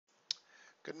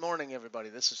Good morning, everybody.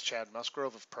 This is Chad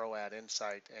Musgrove of ProAd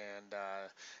Insight, and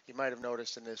you might have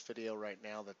noticed in this video right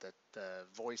now that the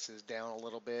voice is down a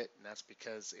little bit, and that's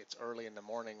because it's early in the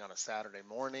morning on a Saturday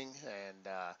morning, and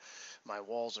my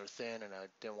walls are thin, and I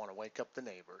didn't want to wake up the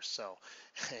neighbors. So,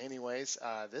 anyways,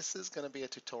 this is going to be a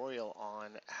tutorial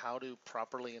on how to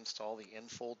properly install the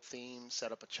Enfold theme,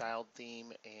 set up a child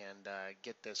theme, and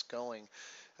get this going.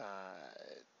 Uh,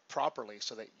 Properly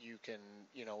so that you can,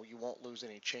 you won't lose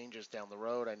any changes down the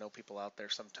road. I know people out there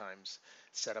sometimes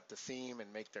set up the theme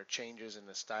and make their changes in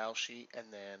the style sheet, and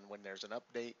then when there's an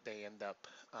update, they end up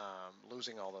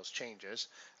losing all those changes.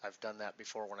 I've done that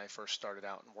before when I first started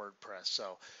out in WordPress.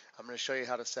 So I'm going to show you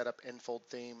how to set up Enfold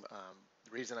theme.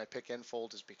 The reason I pick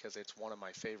Enfold is because it's one of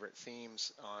my favorite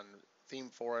themes on Theme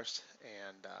Forest,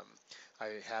 and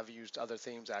I have used other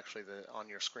themes. Actually, on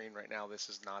your screen right now, this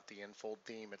is not the Enfold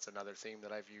theme. It's another theme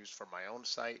that I've used for my own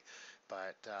site,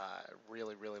 but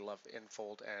really, really love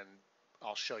Enfold, and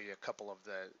I'll show you a couple of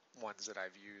the ones that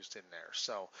I've used in there.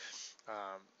 So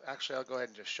actually, I'll go ahead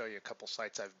and just show you a couple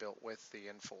sites I've built with the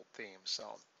Enfold theme. So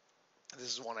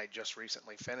this is one I just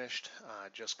recently finished,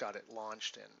 just got it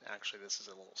launched, and actually this is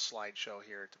a little slideshow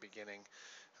here at the beginning.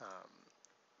 Um,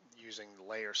 Using the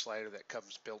layer slider that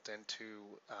comes built into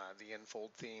the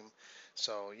Enfold theme.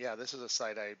 So yeah, this is a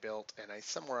site I built, and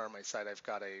somewhere on my site I've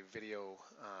got a video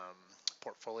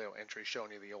portfolio entry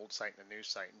showing you the old site and the new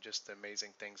site and just the amazing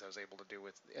things I was able to do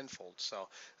with Enfold. So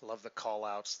I love the call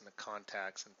outs and the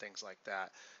contacts and things like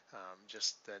that.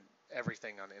 Just that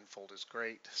everything on Enfold is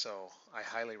great. So I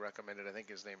highly recommend it. I think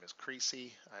his name is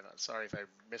Creasy. I'm sorry if I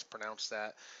mispronounced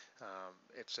that.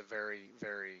 It's a very,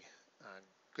 very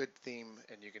good theme,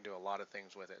 and you can do a lot of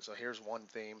things with it. So here's one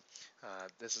theme.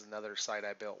 This is another site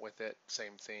I built with it.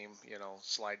 Same theme,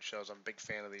 slideshows. I'm a big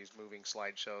fan of these moving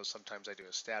slideshows. Sometimes I do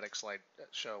a static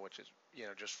slideshow, which is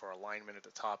just for alignment at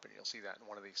the top, and you'll see that in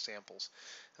one of these samples.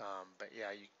 But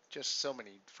yeah, you just so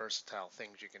many versatile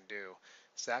things you can do.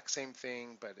 Exact same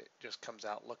thing, but it just comes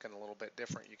out looking a little bit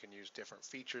different. You can use different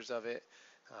features of it.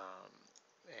 Um,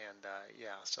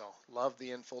 yeah, so love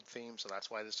the Enfold theme, so that's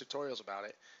why this tutorial is about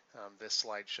it. This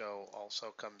slideshow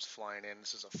also comes flying in.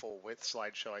 This is a full width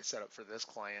slideshow I set up for this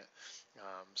client.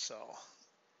 So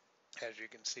as you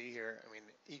can see here, I mean,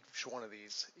 each one of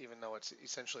these, even though it's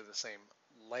essentially the same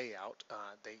layout,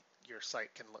 your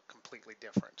site can look completely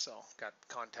different. So got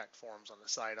contact forms on the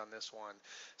side on this one,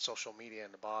 social media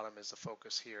in the bottom is the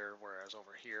focus here, whereas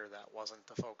over here that wasn't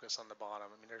the focus on the bottom.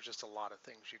 I mean, there's just a lot of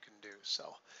things you can do.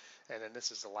 So, and then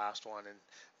this is the last one, and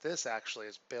this actually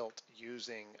is built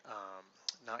using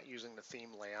not using the theme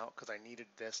layout because I needed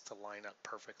this to line up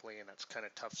perfectly, and that's kind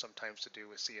of tough sometimes to do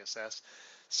with CSS.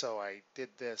 So I did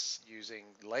this using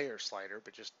layer slider,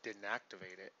 but just didn't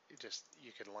activate it.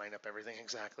 You can line up everything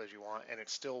exactly as you want, and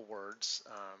it's still words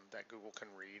that Google can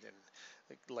read, and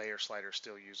the layer slider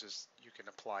still uses, you can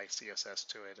apply CSS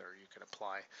to it, or you can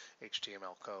apply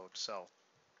HTML code. So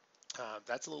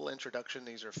that's a little introduction.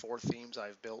 These are 4 themes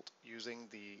I've built using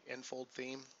the Enfold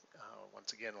theme.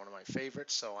 Once again, one of my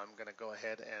favorites. So I'm going to go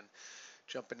ahead and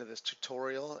jump into this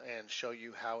tutorial and show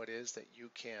you how it is that you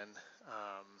can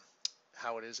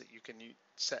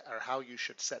set, or how you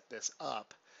should set this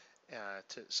up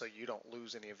so you don't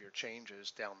lose any of your changes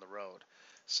down the road.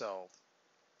 So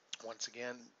once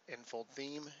again, Enfold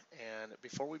theme. And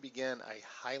before we begin, I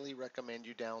highly recommend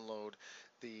you download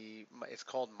it's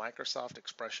called Microsoft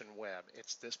Expression Web.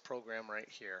 It's this program right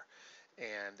here,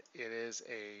 and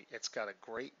it's got a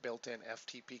great built-in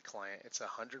FTP client. It's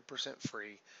 100%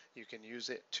 free. You can use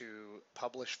it to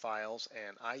publish files,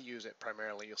 and I use it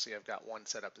primarily. You'll see I've got one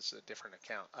set up. This is a different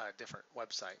account, different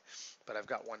website, but I've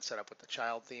got one set up with the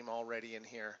child theme already in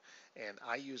here, and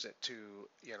I use it to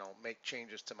make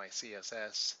changes to my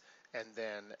CSS, and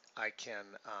then I can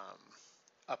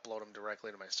upload them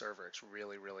directly to my server. It's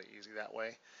really, really easy that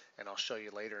way, and I'll show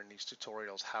you later in these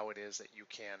tutorials how it is that you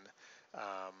can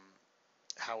um,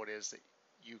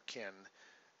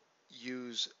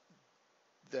 use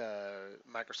the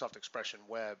Microsoft Expression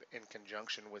Web in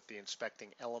conjunction with the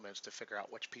inspecting elements to figure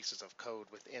out which pieces of code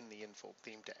within the Enfold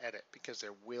theme to edit, because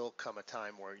there will come a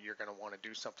time where you're going to want to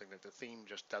do something that the theme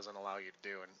just doesn't allow you to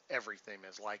do, and every theme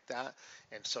is like that.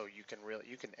 And so you can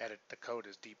edit the code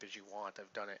as deep as you want.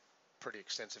 I've done it pretty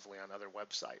extensively on other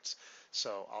websites.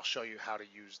 So I'll show you how to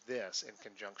use this in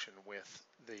conjunction with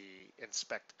the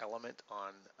inspect element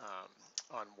on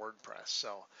WordPress.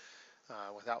 So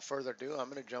without further ado, I'm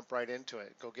going to jump right into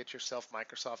it. Go get yourself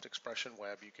Microsoft Expression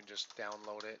Web. You can just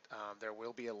download it. There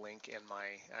will be a link in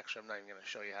actually I'm not even going to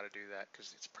show you how to do that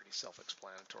because it's pretty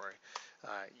self-explanatory.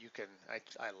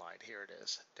 I lied, here it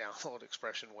is. Download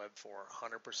Expression Web for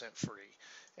 100% free,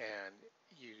 and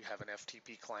you have an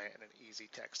FTP client and an easy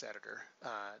text editor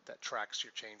that tracks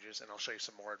your changes, and I'll show you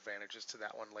some more advantages to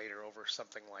that one later over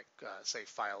something like, say,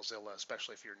 FileZilla,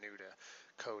 especially if you're new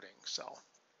to coding. So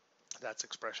that's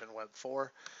Expression Web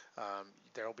 4.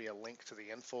 There will be a link to the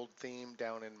Enfold theme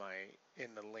down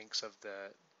in the links of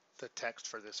the text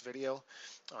for this video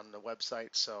on the website,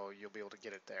 so you'll be able to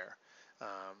get it there.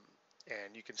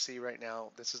 And you can see right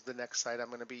now, this is the next site I'm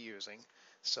going to be using.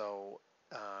 So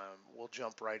we'll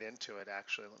jump right into it.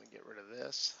 Actually, let me get rid of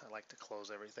this. I like to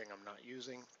close everything I'm not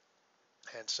using.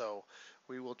 And so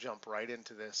we will jump right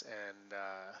into this and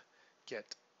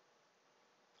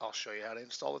I'll show you how to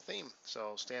install the theme.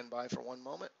 So stand by for one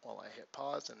moment while I hit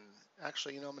pause. And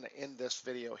actually, I'm going to end this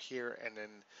video here and then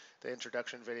the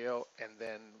introduction video, and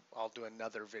then I'll do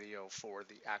another video for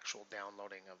the actual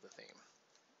downloading of the theme.